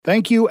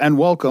Thank you and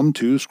welcome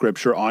to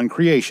Scripture on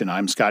Creation.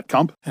 I'm Scott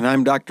Kump. And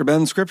I'm Dr.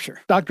 Ben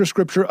Scripture. Dr.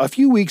 Scripture, a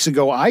few weeks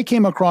ago, I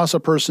came across a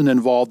person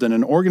involved in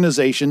an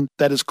organization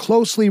that is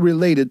closely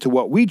related to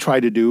what we try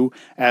to do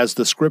as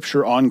the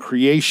Scripture on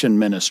Creation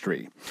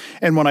ministry.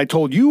 And when I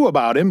told you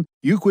about him,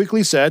 you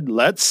quickly said,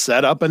 let's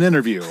set up an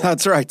interview.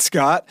 That's right,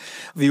 Scott.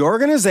 The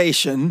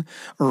organization,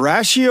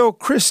 Ratio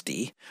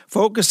Christi,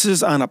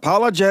 focuses on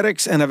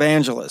apologetics and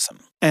evangelism.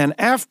 And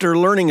after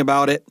learning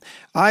about it,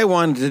 I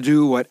wanted to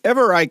do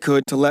whatever I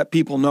could to let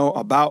people know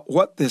about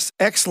what this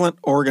excellent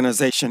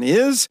organization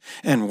is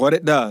and what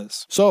it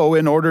does. So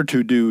in order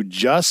to do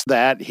just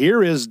that,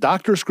 here is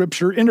Dr.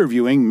 Scripture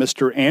interviewing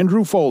Mr.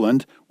 Andrew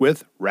Foland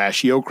with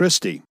Ratio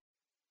Christi.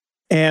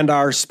 And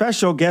our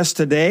special guest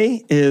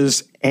today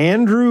is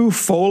Andrew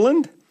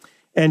Foland,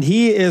 and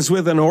he is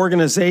with an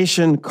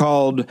organization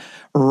called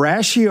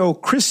Ratio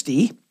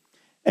Christi,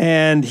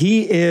 and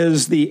he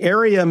is the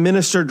area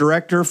minister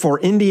director for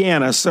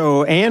Indiana.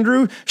 So,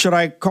 Andrew, should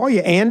I call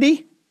you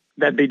Andy?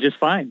 That'd be just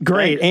fine.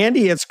 Great. Thanks.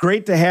 Andy, it's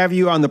great to have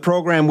you on the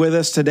program with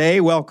us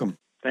today. Welcome.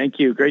 Thank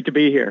you. Great to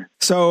be here.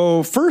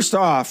 So, first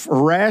off,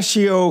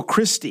 Ratio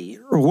Christi,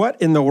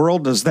 what in the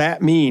world does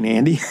that mean,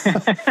 Andy?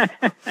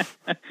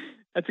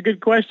 That's a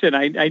good question.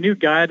 I knew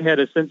God had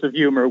a sense of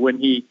humor when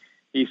he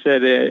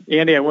said,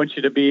 Andy, I want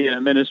you to be in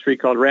a ministry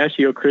called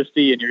Ratio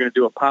Christi, and you're going to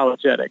do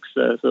apologetics.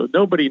 So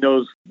nobody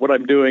knows what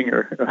I'm doing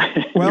or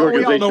well,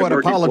 we all know what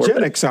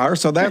apologetics are,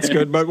 so that's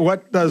good. But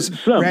what does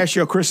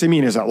Ratio Christi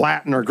mean? Is it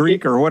Latin or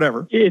Greek or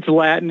whatever? It's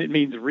Latin. It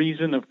means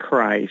reason of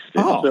Christ.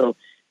 And so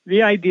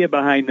the idea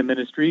behind the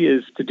ministry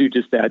is to do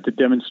just that, to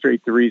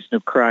demonstrate the reason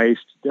of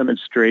Christ,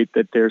 demonstrate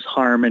that there's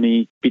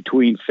harmony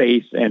between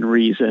faith and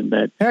reason,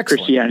 that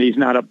Christianity is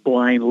not a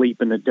blind leap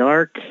in the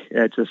dark.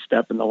 It's a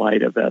step in the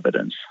light of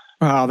evidence.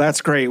 Wow,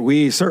 that's great.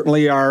 We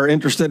certainly are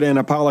interested in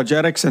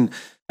apologetics and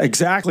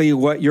exactly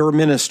what your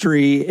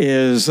ministry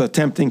is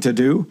attempting to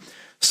do.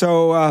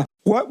 So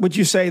what would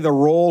you say the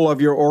role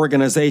of your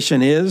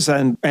organization is,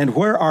 and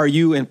where are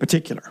you in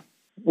particular?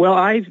 Well,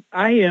 I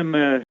am,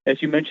 as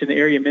you mentioned, the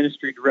area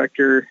ministry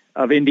director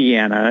of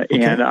Indiana,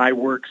 and I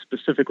work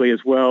specifically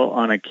as well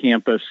on a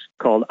campus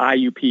called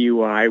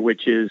IUPUI,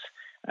 which is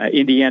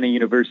Indiana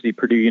University,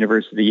 Purdue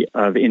University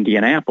of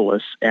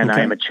Indianapolis, and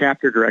I am a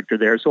chapter director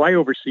there. So I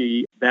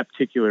oversee that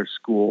particular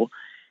school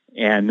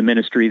and the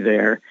ministry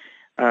there.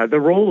 The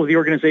role of the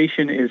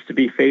organization is to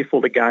be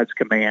faithful to God's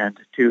command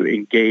to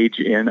engage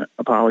in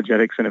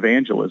apologetics and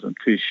evangelism,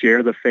 to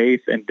share the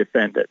faith and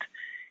defend it.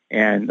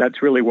 And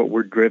that's really what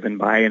we're driven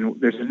by. And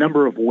there's a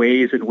number of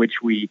ways in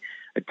which we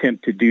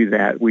attempt to do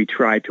that. We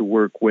try to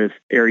work with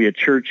area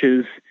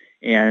churches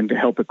and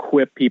help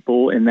equip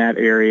people in that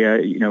area,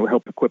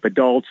 help equip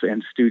adults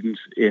and students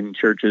in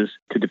churches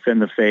to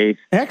defend the faith.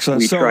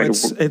 Excellent. So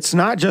it's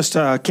not just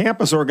a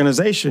campus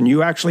organization.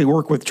 You actually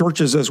work with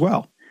churches as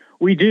well.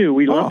 We do.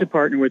 We love to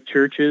partner with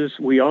churches.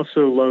 We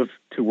also love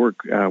to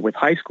work with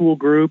high school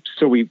groups,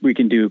 so we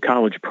can do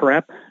college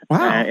prep.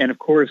 Wow. And, of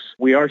course,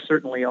 we are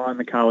certainly on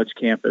the college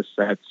campus.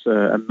 That's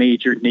a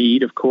major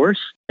need, of course,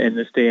 in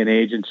this day and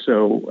age. And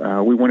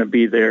so we want to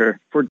be there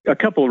for a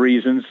couple of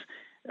reasons.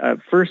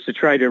 First, to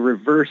try to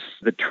reverse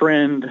the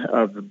trend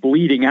of the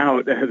bleeding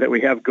out that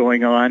we have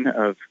going on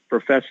of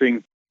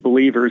professing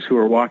believers who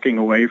are walking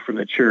away from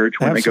the church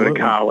when they go to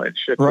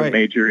college. That's a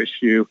major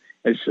issue.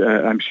 As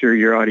I'm sure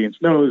your audience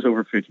knows,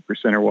 over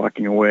 50% are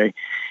walking away.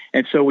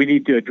 And so we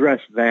need to address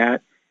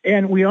that.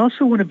 And we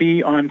also want to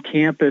be on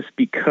campus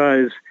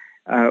because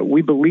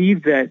we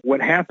believe that what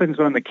happens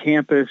on the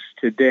campus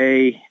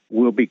today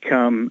will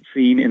become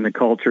seen in the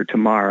culture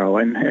tomorrow.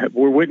 And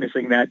we're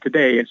witnessing that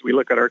today as we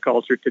look at our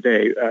culture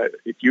today.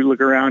 If you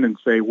look around and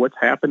say, what's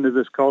happened to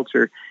this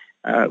culture?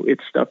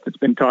 It's stuff that's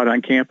been taught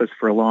on campus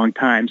for a long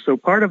time. So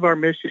part of our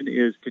mission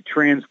is to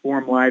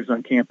transform lives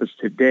on campus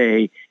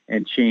today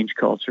and change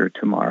culture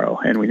tomorrow.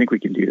 And we think we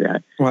can do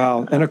that.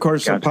 Well, and of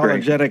course,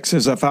 apologetics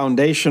is a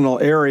foundational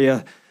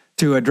area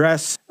to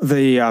address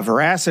the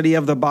veracity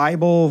of the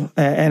Bible.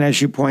 And as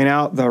you point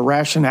out, the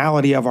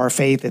rationality of our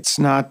faith. It's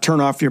not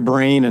turn off your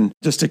brain and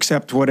just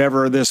accept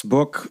whatever this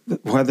book,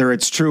 whether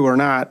it's true or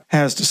not,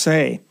 has to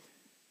say.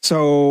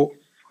 So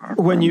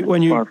when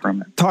you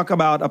talk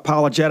about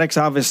apologetics,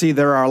 obviously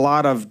there are a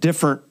lot of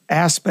different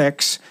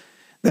aspects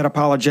that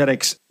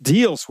apologetics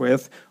deals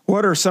with.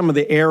 What are some of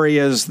the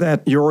areas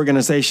that your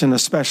organization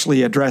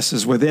especially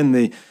addresses within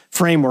the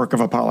framework of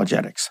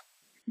apologetics?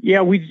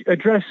 Yeah, we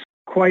address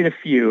quite a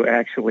few,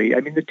 actually. I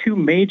mean, the two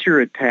major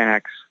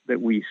attacks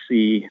that we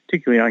see,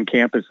 particularly on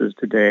campuses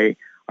today,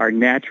 are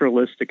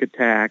naturalistic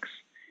attacks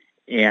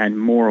and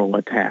moral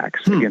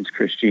attacks against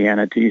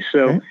Christianity.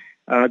 So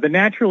the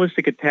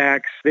naturalistic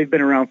attacks, they've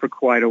been around for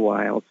quite a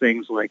while.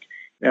 Things like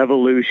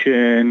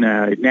evolution,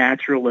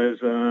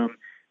 naturalism,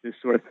 this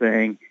sort of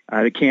thing.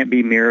 There can't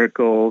be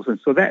miracles.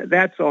 And so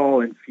that's all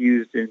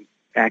infused in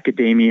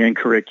academia and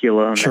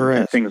curriculum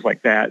and things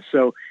like that.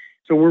 So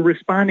we're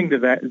responding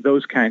to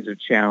those kinds of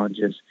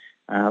challenges.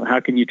 How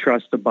can you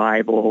trust the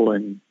Bible?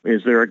 And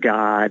is there a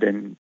God?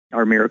 And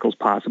are miracles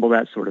possible?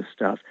 That sort of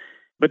stuff.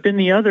 But then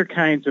the other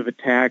kinds of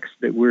attacks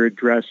that we're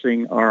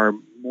addressing are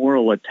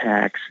moral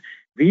attacks.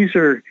 These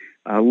are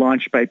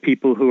launched by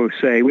people who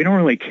say, we don't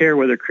really care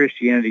whether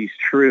Christianity is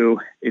true.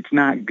 It's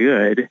not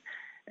good,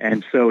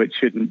 and so it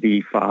shouldn't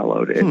be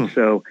followed. And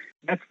so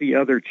that's the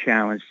other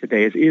challenge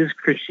today is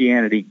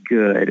Christianity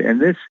good? And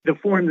the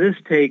form this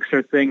takes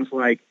are things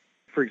like,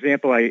 for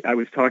example, I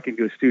was talking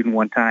to a student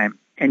one time,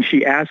 and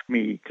she asked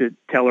me to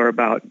tell her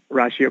about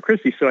Ratio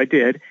Christi, so I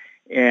did.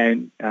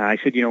 And I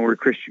said, we're a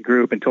Christian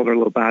group, and told her a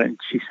little about it. And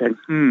she said,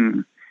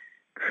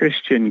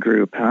 Christian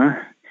group, huh?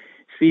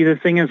 See, the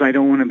thing is, I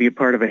don't want to be a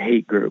part of a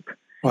hate group.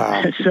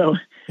 Wow. So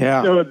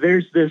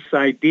there's this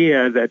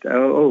idea that,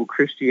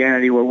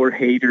 Christianity, well, we're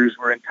haters,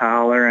 we're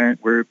intolerant,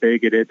 we're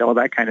bigoted, all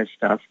that kind of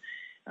stuff.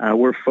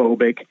 We're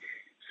phobic.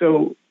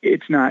 So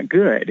it's not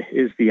good,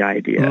 is the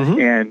idea.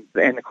 Mm-hmm.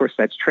 And of course,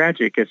 that's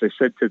tragic. As I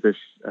said to this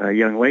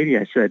young lady,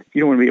 I said, if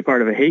you don't want to be a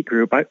part of a hate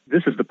group,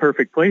 this is the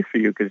perfect place for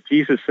you, because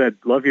Jesus said,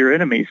 love your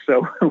enemies.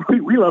 So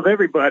we love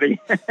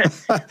everybody,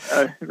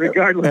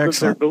 regardless of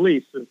their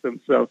belief system.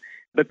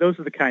 But those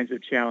are the kinds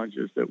of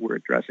challenges that we're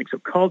addressing. So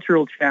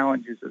cultural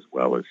challenges, as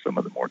well as some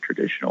of the more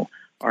traditional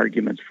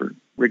arguments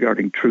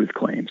regarding truth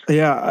claims.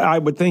 Yeah, I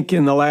would think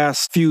in the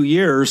last few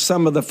years,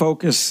 some of the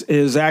focus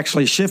is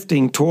actually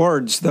shifting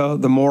towards the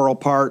moral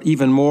part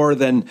even more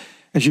than,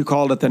 as you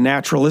called it, the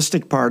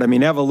naturalistic part. I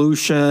mean,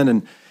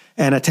 evolution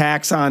and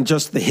attacks on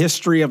just the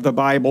history of the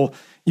Bible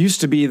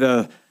used to be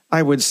the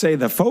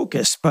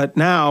focus. But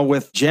now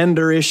with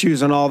gender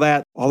issues and all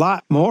that, a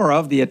lot more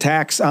of the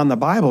attacks on the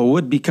Bible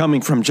would be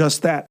coming from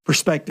just that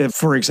perspective,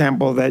 for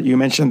example, that you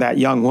mentioned that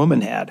young woman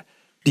had.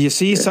 Do you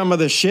see some of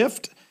the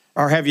shift?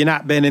 Or have you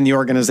not been in the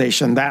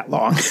organization that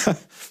long?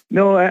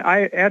 No,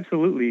 I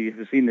absolutely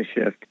have seen the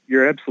shift.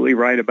 You're absolutely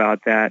right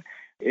about that.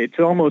 It's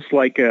almost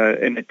like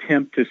an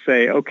attempt to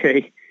say,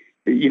 okay,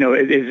 as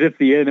if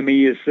the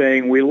enemy is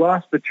saying, we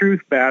lost the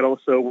truth battle,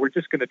 so we're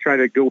just going to try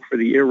to go for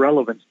the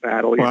irrelevance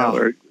battle,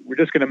 or we're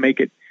just going to make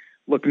it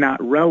look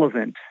not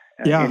relevant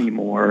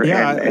anymore.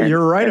 Yeah, and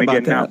you're right and about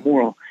again, that. Not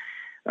moral.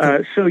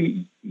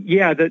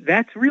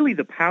 That's really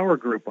the power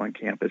group on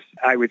campus,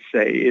 I would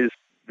say, is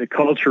the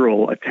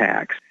cultural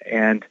attacks,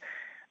 and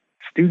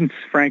students,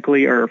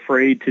 frankly, are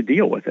afraid to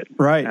deal with it.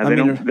 Right.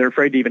 They're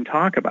afraid to even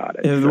talk about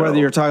it. Whether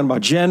you're talking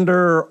about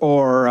gender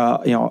or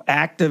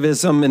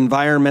activism,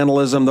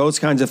 environmentalism, those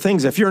kinds of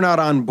things, if you're not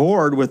on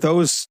board with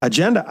those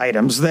agenda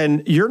items,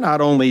 then you're not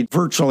only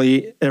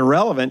virtually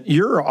irrelevant,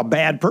 you're a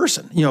bad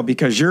person.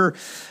 Because you're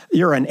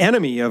an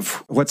enemy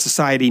of what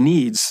society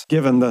needs,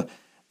 given the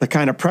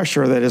kind of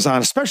pressure that is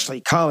on, especially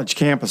college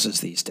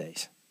campuses these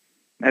days.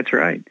 That's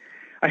right.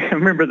 I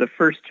remember the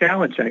first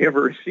challenge I ever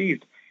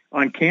received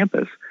on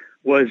campus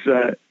was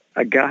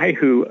a guy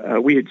who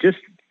we had just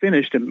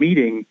finished a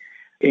meeting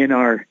in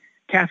our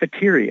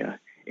cafeteria,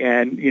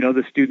 and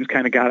the students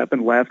kind of got up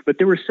and left, but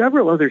there were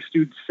several other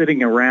students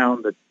sitting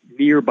around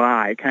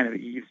nearby, kind of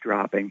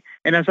eavesdropping.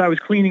 And as I was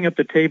cleaning up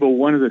the table,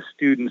 one of the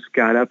students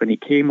got up and he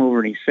came over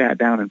and he sat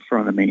down in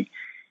front of me,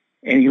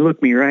 and he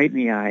looked me right in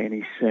the eye and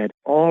he said,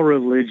 "All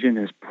religion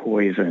is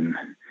poison."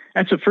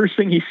 That's the first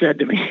thing he said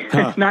to me.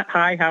 It's not,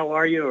 "Hi, how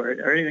are you?"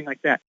 or anything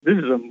like that. This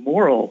is a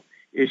moral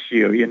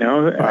issue,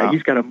 Wow.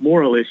 He's got a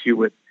moral issue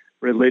with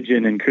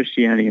religion and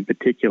Christianity in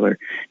particular.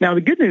 Now,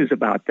 the good news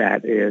about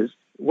that is,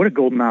 what a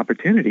golden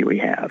opportunity we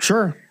have.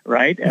 Sure.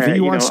 Right? If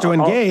he wants to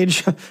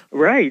engage.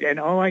 Right. And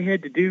all I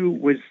had to do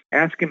was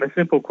ask him a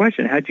simple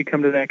question. How'd you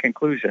come to that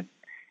conclusion?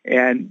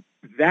 And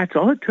that's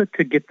all it took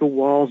to get the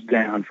walls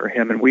down for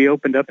him. And we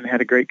opened up and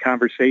had a great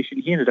conversation.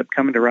 He ended up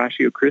coming to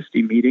Ratio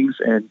Christi meetings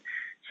and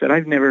said,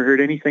 "I've never heard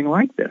anything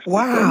like this.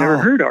 Wow. I've never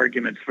heard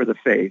arguments for the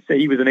faith."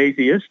 He was an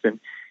atheist. And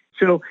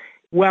so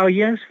while,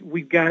 yes,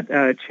 we've got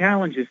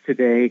challenges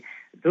today,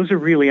 those are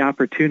really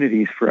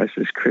opportunities for us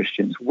as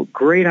Christians,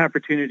 great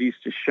opportunities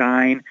to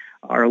shine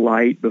our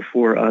light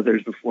before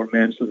others, before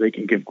men, so they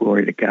can give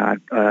glory to God.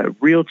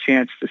 Real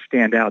chance to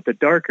stand out. The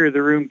darker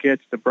the room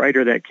gets, the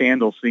brighter that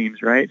candle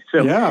seems, right?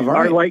 So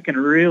our light can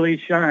really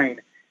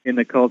shine in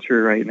the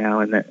culture right now,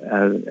 and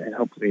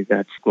hopefully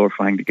that's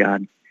glorifying to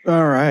God.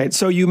 All right.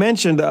 So you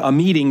mentioned a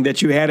meeting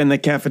that you had in the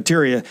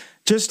cafeteria.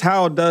 Just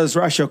how does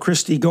Ratio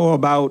Christi go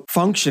about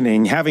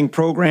functioning, having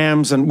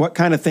programs, and what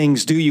kind of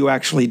things do you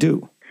actually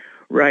do?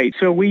 Right.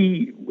 So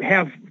we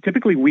have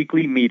typically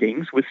weekly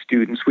meetings with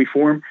students. We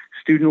form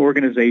student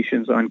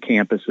organizations on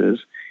campuses.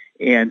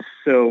 And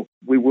so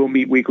we will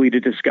meet weekly to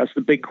discuss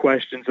the big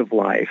questions of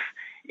life.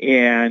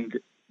 And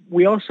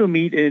we also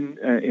meet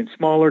in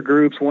smaller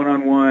groups,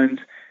 one-on-ones,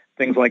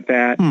 things like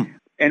that.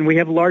 And we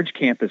have large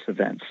campus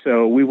events.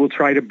 So we will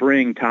try to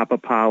bring top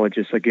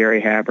apologists like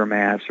Gary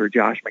Habermas or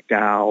Josh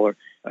McDowell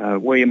or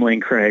William Lane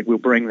Craig. We'll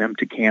bring them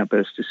to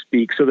campus to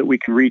speak so that we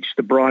can reach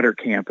the broader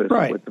campus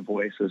with the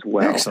voice as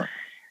well. Excellent.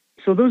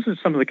 So those are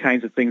some of the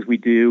kinds of things we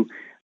do.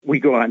 We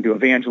go out and do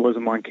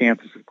evangelism on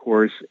campus, of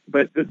course.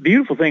 But the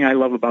beautiful thing I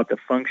love about the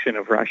function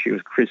of Ratio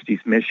Christi's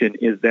mission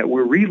is that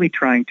we're really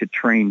trying to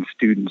train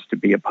students to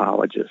be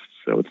apologists.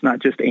 So it's not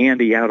just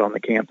Andy out on the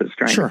campus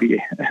trying to be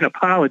an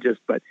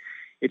apologist, but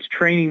It's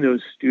training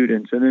those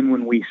students. And then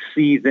when we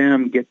see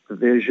them get the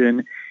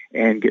vision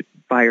and get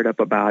fired up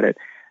about it,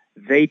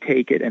 they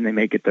take it and they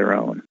make it their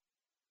own.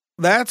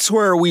 That's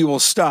where we will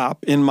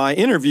stop in my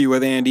interview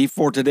with Andy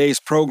for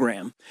today's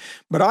program.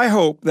 But I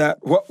hope that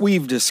what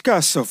we've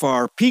discussed so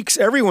far piques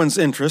everyone's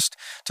interest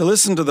to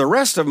listen to the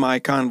rest of my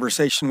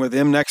conversation with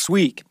him next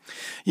week.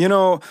 You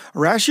know,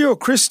 Ratio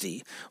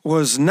Christi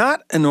was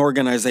not an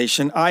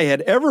organization I had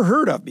ever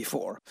heard of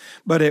before,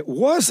 but it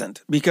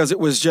wasn't because it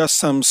was just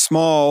some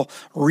small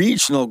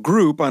regional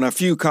group on a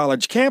few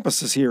college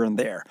campuses here and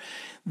there.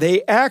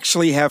 They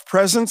actually have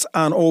presence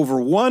on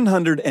over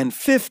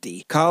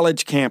 150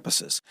 college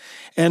campuses.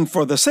 And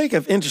for the sake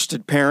of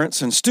interested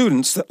parents and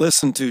students that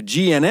listen to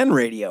GNN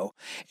Radio,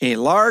 a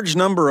large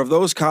number of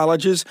those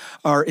colleges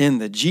are in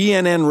the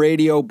GNN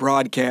Radio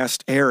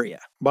broadcast area.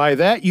 By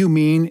that you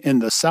mean in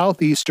the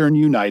southeastern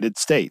United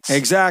States.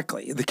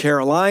 Exactly. The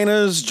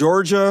Carolinas,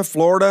 Georgia,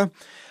 Florida.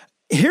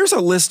 Here's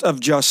a list of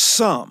just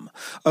some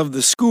of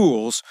the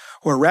schools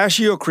where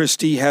Ratio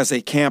Christi has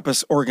a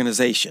campus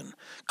organization.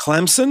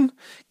 Clemson,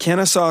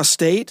 Kennesaw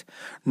State,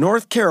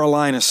 North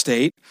Carolina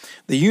State,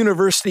 the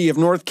University of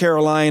North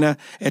Carolina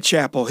at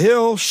Chapel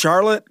Hill,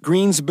 Charlotte,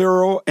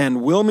 Greensboro,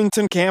 and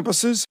Wilmington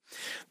campuses,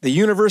 the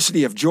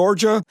University of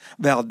Georgia,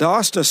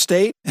 Valdosta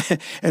State,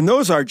 and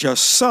those are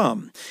just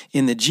some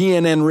in the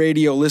GNN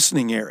radio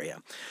listening area.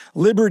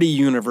 Liberty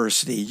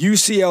University,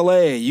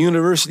 UCLA,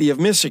 University of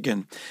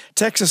Michigan,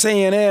 Texas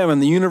A&M,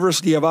 and the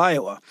University of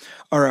Iowa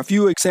are a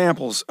few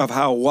examples of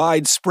how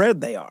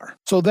widespread they are.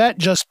 So that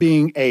just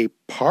being a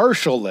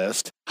partial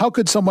list, how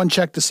could someone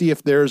check to see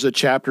if there's a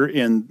chapter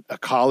in a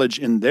college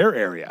in their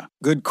area?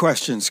 Good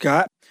question,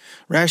 Scott.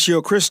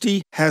 Ratio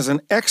Christi has an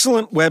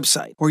excellent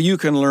website where you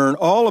can learn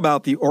all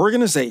about the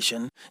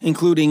organization,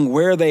 including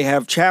where they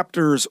have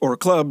chapters or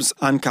clubs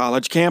on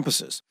college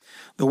campuses.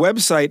 The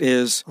website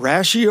is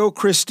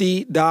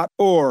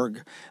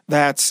ratiochristi.org.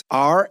 That's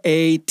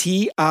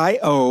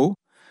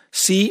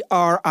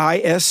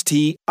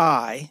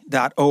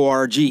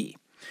RATIOCRISTI.org.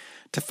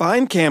 To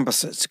find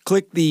campuses,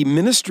 click the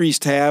Ministries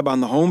tab on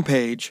the home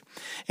page,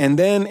 and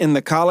then in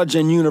the College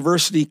and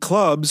University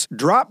Clubs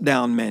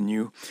drop-down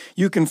menu,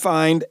 you can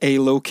find a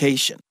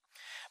location.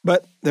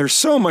 But there's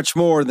so much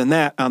more than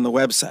that on the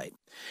website.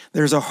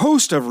 There's a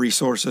host of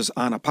resources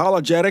on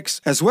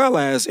apologetics as well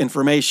as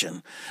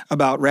information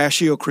about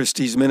Ratio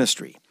Christi's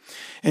ministry.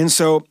 And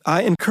so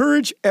I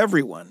encourage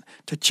everyone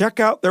to check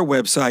out their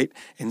website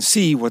and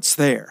see what's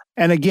there.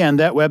 And again,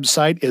 that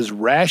website is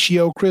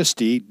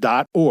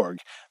ratiochristi.org.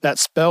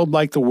 That's spelled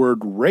like the word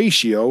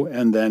ratio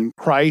and then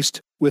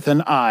Christ with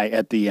an I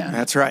at the end.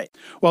 That's right.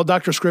 Well,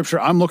 Dr. Scripture,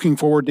 I'm looking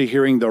forward to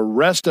hearing the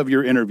rest of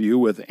your interview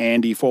with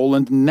Andy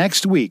Foland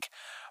next week.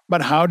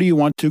 But how do you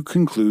want to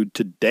conclude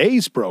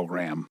today's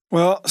program?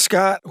 Well,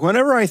 Scott,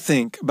 whenever I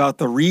think about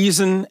the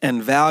reason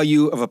and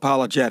value of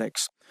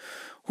apologetics,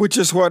 which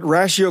is what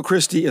Ratio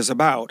Christi is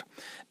about,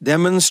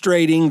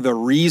 demonstrating the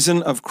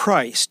reason of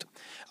Christ,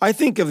 I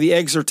think of the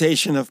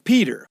exhortation of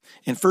Peter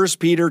in 1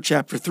 Peter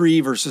chapter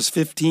 3, verses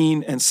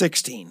 15 and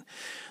 16.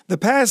 The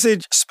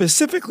passage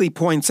specifically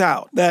points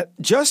out that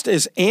just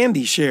as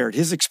Andy shared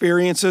his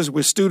experiences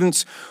with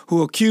students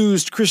who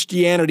accused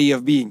Christianity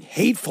of being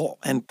hateful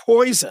and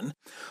poison,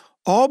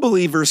 all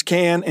believers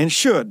can and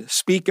should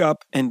speak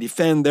up and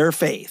defend their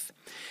faith.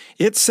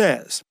 It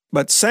says,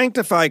 "But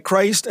sanctify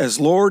Christ as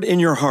Lord in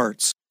your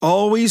hearts,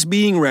 always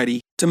being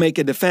ready to make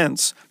a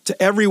defense to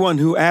everyone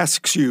who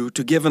asks you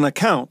to give an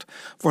account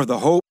for the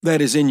hope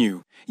that is in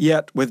you,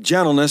 yet with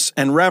gentleness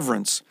and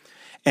reverence.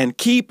 And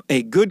keep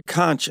a good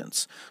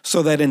conscience,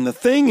 so that in the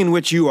thing in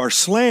which you are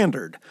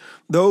slandered,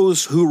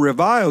 those who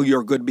revile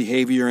your good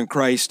behavior in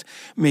Christ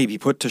may be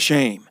put to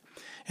shame."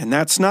 And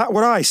that's not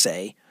what I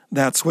say,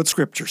 that's what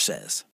Scripture says.